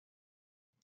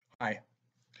Hi,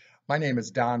 my name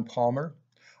is Don Palmer.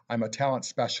 I'm a talent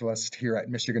specialist here at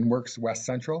Michigan Works West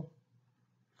Central.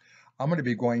 I'm going to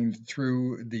be going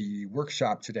through the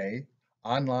workshop today,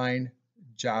 online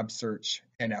job search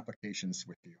and applications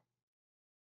with you.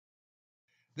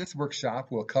 This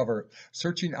workshop will cover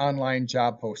searching online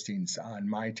job postings on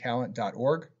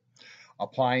mytalent.org,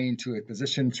 applying to a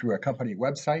position through a company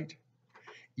website,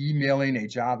 emailing a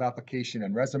job application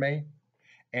and resume,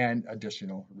 and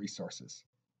additional resources.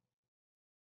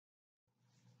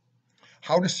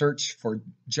 How to search for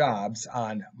jobs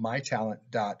on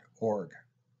mytalent.org.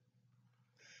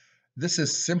 This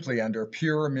is simply under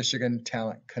Pure Michigan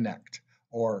Talent Connect,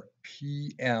 or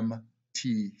PMTC.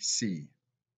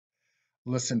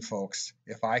 Listen, folks,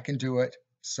 if I can do it,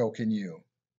 so can you.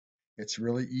 It's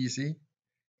really easy,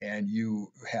 and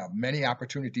you have many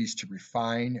opportunities to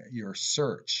refine your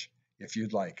search if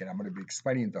you'd like, and I'm going to be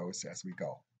explaining those as we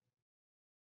go.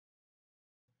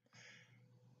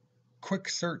 Quick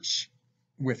search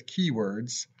with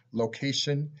keywords,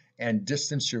 location, and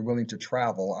distance you're willing to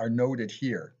travel are noted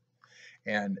here.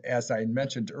 And as I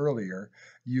mentioned earlier,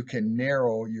 you can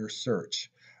narrow your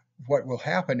search. What will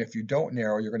happen if you don't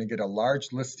narrow, you're going to get a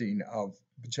large listing of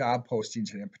job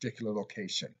postings in a particular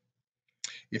location.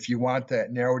 If you want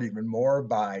that narrowed even more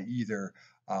by either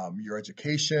your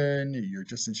education, your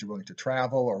distance you're willing to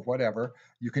travel, or whatever,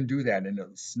 you can do that, and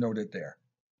it's noted there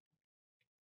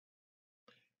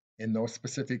in those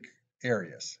specific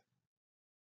areas.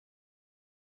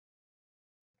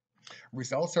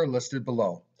 Results are listed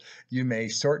below. You may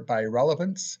sort by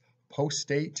relevance, post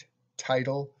date,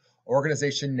 title,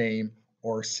 organization name,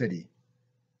 or city.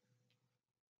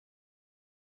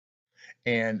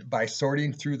 And by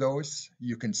sorting through those,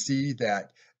 you can see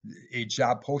that a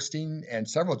job posting and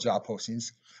several job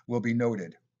postings will be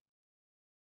noted.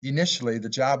 Initially, the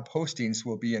job postings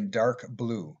will be in dark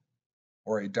blue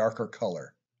or a darker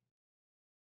color.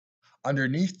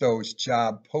 Underneath those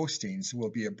job postings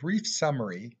will be a brief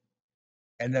summary,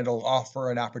 and then it'll offer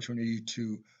an opportunity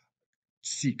to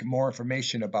seek more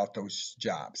information about those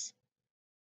jobs.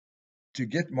 To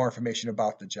get more information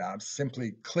about the jobs,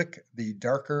 simply click the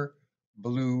darker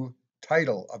blue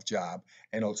title of job,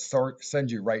 and it'll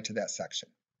send you right to that section.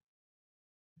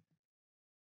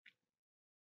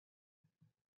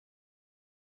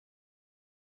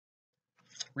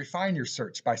 Refine your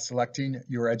search by selecting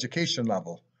your education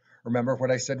level. Remember what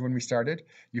I said when we started?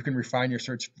 You can refine your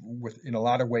search in a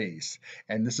lot of ways,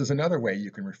 and this is another way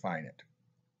you can refine it.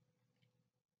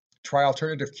 Try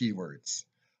alternative keywords,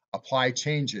 apply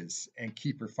changes, and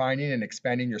keep refining and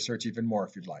expanding your search even more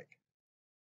if you'd like.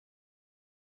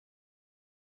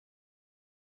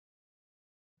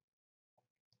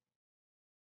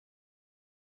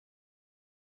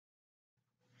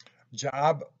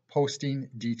 Job posting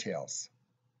details.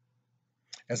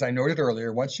 As I noted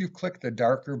earlier, once you click the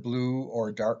darker blue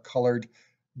or dark colored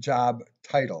job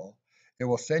title, it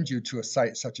will send you to a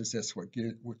site such as this,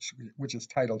 which is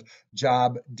titled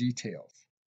Job Details.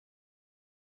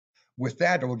 With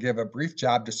that, it will give a brief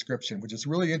job description, which is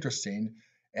really interesting.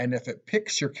 And if it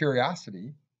piques your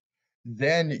curiosity,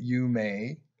 then you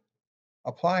may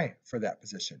apply for that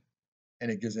position.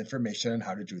 And it gives information on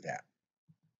how to do that.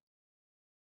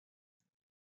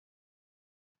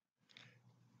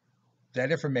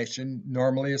 That information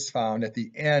normally is found at the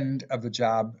end of the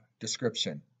job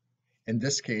description. In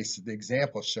this case, the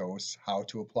example shows how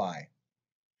to apply.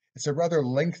 It's a rather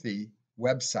lengthy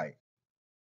website.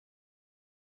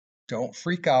 Don't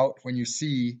freak out when you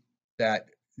see that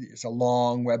it's a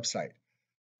long website.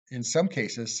 In some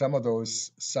cases, some of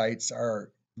those sites are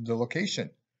the location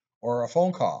or a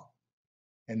phone call.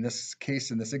 In this case,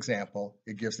 in this example,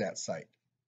 it gives that site.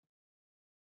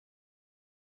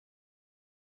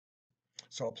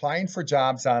 So applying for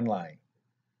jobs online.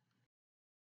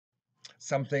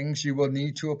 Some things you will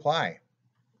need to apply.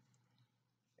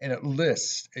 And it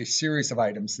lists a series of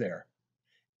items there.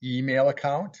 Email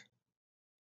account,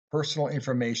 personal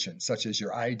information such as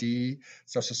your ID,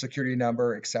 social security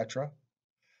number, etc.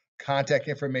 Contact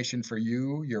information for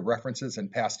you, your references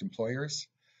and past employers,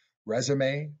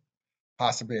 resume,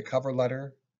 possibly a cover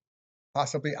letter,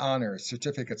 possibly honors,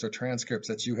 certificates, or transcripts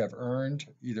that you have earned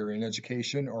either in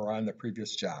education or on the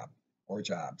previous job or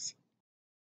jobs.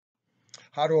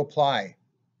 How to apply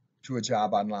to a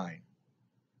job online.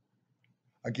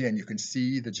 Again, you can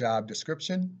see the job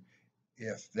description.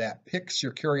 If that piques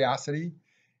your curiosity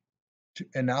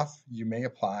enough, you may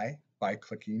apply by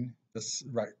clicking this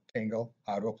rectangle,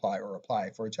 how to apply or apply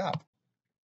for a job.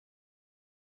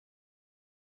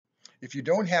 If you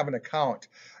don't have an account,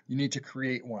 you need to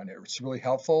create one. It's really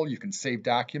helpful. You can save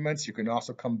documents. You can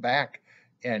also come back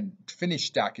and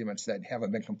finished documents that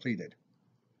haven't been completed.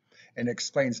 And it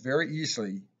explains very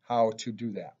easily how to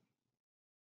do that.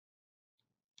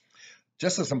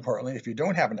 Just as importantly, if you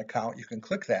don't have an account, you can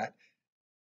click that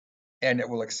and it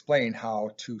will explain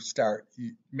how to start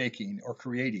making or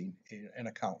creating an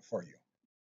account for you.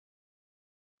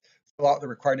 Fill out the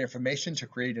required information to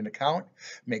create an account.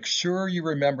 Make sure you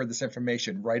remember this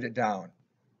information, write it down.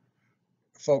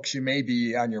 Folks, you may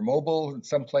be on your mobile in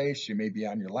someplace, you may be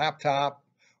on your laptop,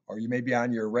 or you may be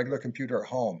on your regular computer at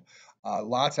home.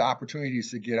 Lots of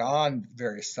opportunities to get on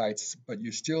various sites, but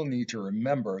you still need to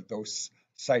remember those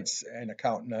sites and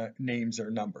account names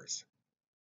or numbers.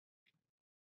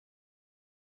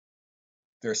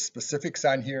 There's specifics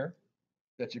on here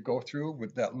that you go through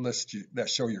with that list that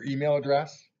show your email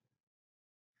address,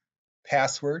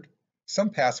 password.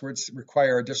 Some passwords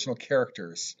require additional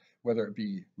characters, whether it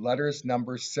be letters,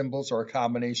 numbers, symbols, or a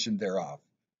combination thereof.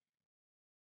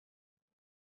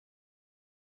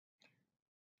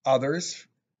 Other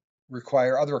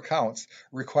accounts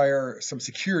require some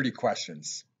security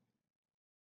questions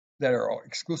that are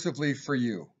exclusively for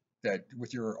you, that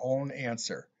with your own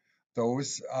answer.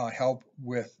 Those help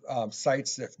with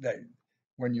sites that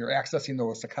when you're accessing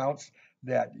those accounts,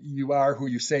 that you are who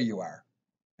you say you are.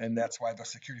 And that's why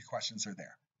those security questions are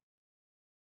there.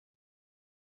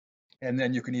 And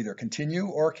then you can either continue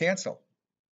or cancel.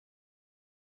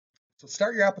 So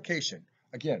start your application.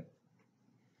 Again,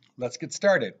 let's get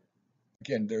started.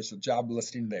 Again, there's a job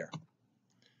listing there.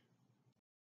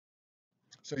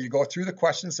 So you go through the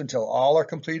questions until all are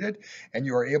completed, and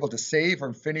you are able to save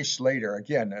or finish later,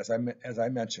 again, as I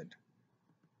mentioned.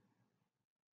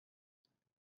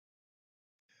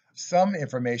 Some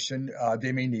information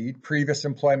they may need: previous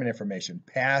employment information,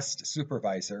 past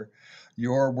supervisor,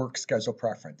 your work schedule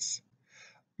preference.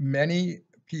 Many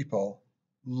people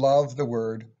love the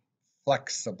word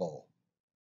flexible.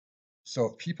 So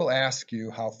if people ask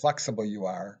you how flexible you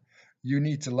are, you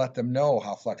need to let them know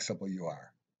how flexible you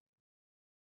are.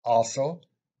 Also,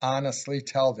 honestly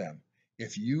tell them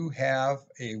if you have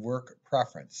a work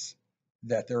preference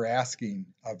that they're asking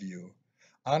of you.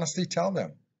 Honestly tell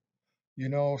them, you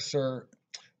know, sir,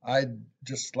 I'd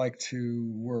just like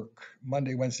to work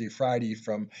Monday, Wednesday, Friday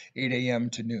from 8 a.m.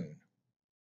 to noon.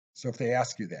 So if they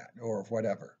ask you that or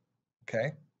whatever,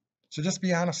 okay? So just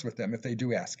be honest with them if they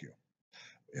do ask you.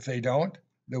 If they don't,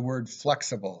 the word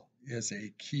flexible is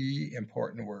a key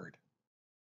important word.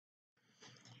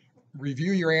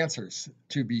 Review your answers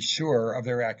to be sure of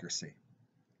their accuracy.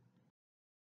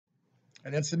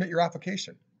 And then submit your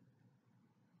application.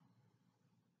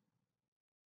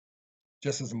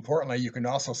 Just as importantly, you can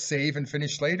also save and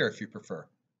finish later if you prefer.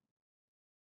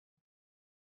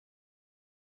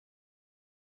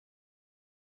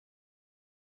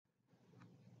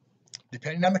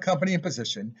 Depending on the company and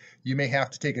position, you may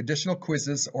have to take additional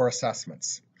quizzes or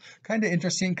assessments. Kind of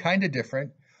interesting, kind of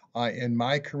different. In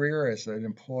my career as an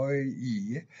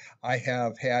employee, I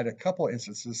have had a couple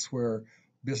instances where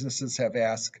businesses have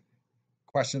asked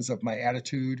questions of my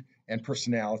attitude and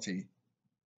personality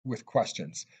with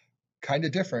questions. Kind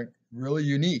of different, really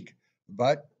unique,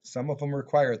 but some of them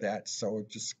require that, so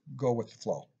just go with the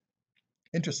flow.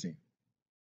 Interesting.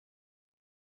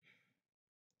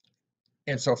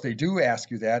 And so if they do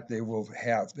ask you that, they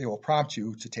will prompt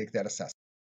you to take that assessment.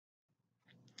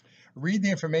 Read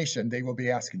the information they will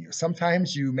be asking you.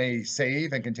 Sometimes you may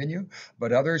save and continue,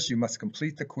 but others you must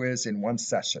complete the quiz in one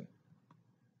session.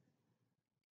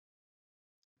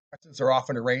 Questions are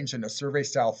often arranged in a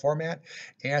survey-style format.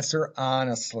 Answer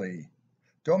honestly.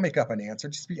 Don't make up an answer,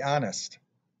 just be honest.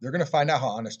 They're going to find out how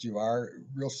honest you are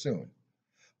real soon.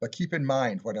 But keep in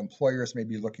mind what employers may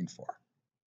be looking for.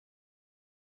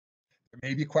 There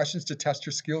may be questions to test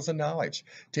your skills and knowledge.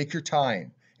 Take your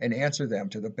time and answer them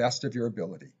to the best of your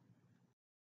ability.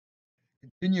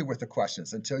 Continue with the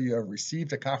questions until you have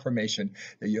received a confirmation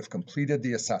that you have completed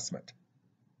the assessment.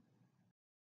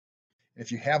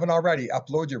 If you haven't already,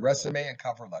 upload your resume and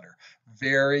cover letter.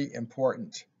 Very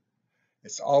important.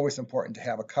 It's always important to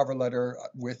have a cover letter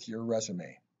with your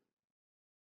resume.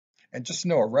 And just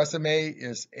know a resume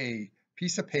is a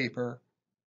piece of paper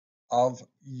of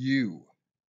you.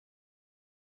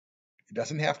 It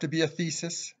doesn't have to be a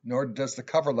thesis, nor does the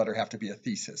cover letter have to be a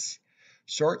thesis.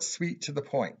 Short, sweet, to the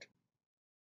point.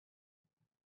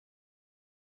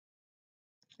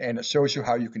 And it shows you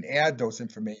how you can add those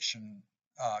information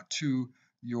to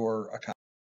your account.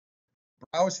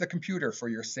 Browse the computer for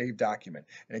your saved document,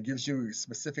 and it gives you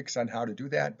specifics on how to do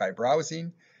that by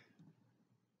browsing.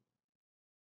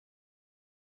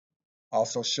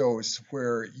 Also shows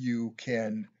where you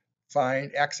can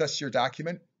access your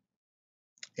document,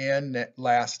 and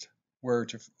last, where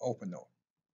to open them.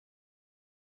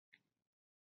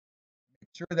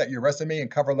 Sure that your resume and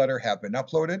cover letter have been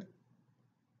uploaded.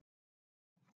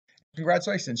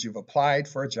 Congratulations, you've applied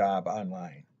for a job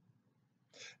online.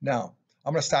 Now,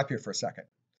 I'm going to stop here for a second.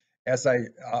 As I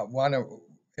want to,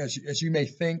 as you may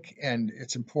think, and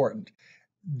it's important,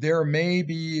 there may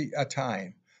be a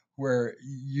time where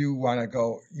you want to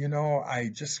go, I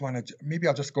just want to, maybe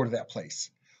I'll just go to that place.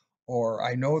 Or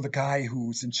I know the guy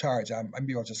who's in charge.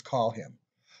 Maybe I'll just call him.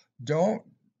 Don't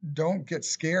don't get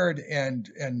scared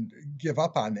and give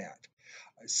up on that.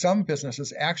 Some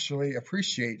businesses actually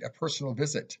appreciate a personal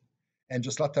visit and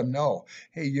just let them know,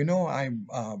 hey,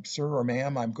 I'm sir or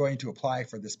ma'am, I'm going to apply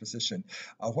for this position.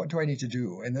 What do I need to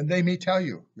do? And then they may tell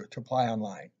you to apply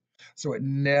online. So it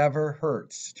never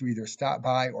hurts to either stop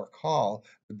by or call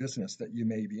the business that you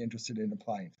may be interested in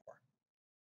applying for.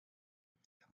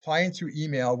 Applying through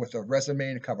email with a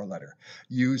resume and cover letter.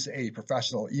 Use a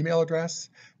professional email address.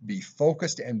 Be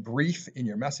focused and brief in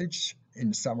your message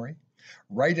in summary.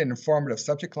 Write an informative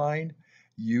subject line.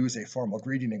 Use a formal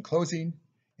greeting in closing.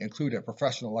 Include a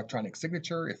professional electronic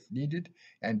signature if needed,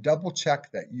 and double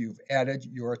check that you've added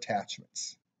your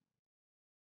attachments.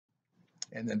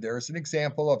 And then there's an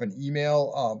example of an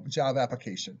email job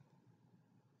application.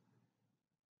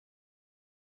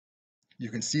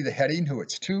 You can see the heading, who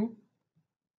it's to.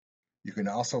 You can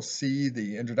also see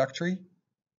the introductory,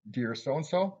 dear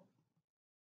so-and-so.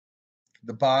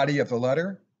 The body of the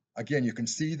letter. Again, you can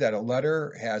see that a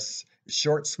letter has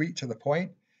short, sweet, to the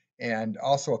point, and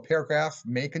also a paragraph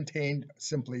may contain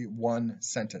simply one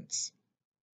sentence.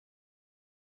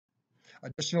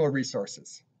 Additional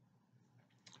resources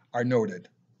are noted.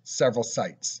 Several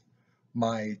sites: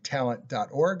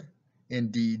 mytalent.org,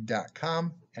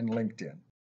 indeed.com, and LinkedIn.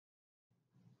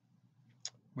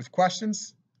 With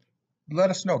questions,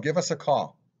 let us know. Give us a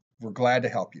call. We're glad to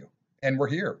help you, and we're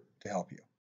here to help you.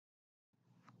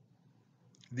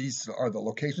 These are the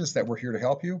locations that we're here to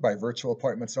help you by virtual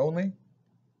appointments only.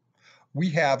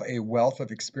 We have a wealth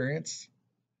of experience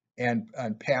and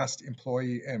past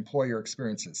employer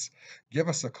experiences. Give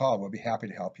us a call. We'll be happy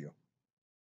to help you.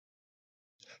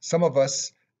 Some of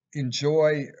us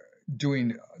enjoy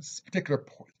doing particular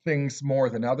things more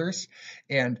than others,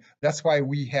 and that's why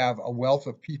we have a wealth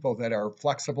of people that are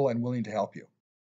flexible and willing to help you.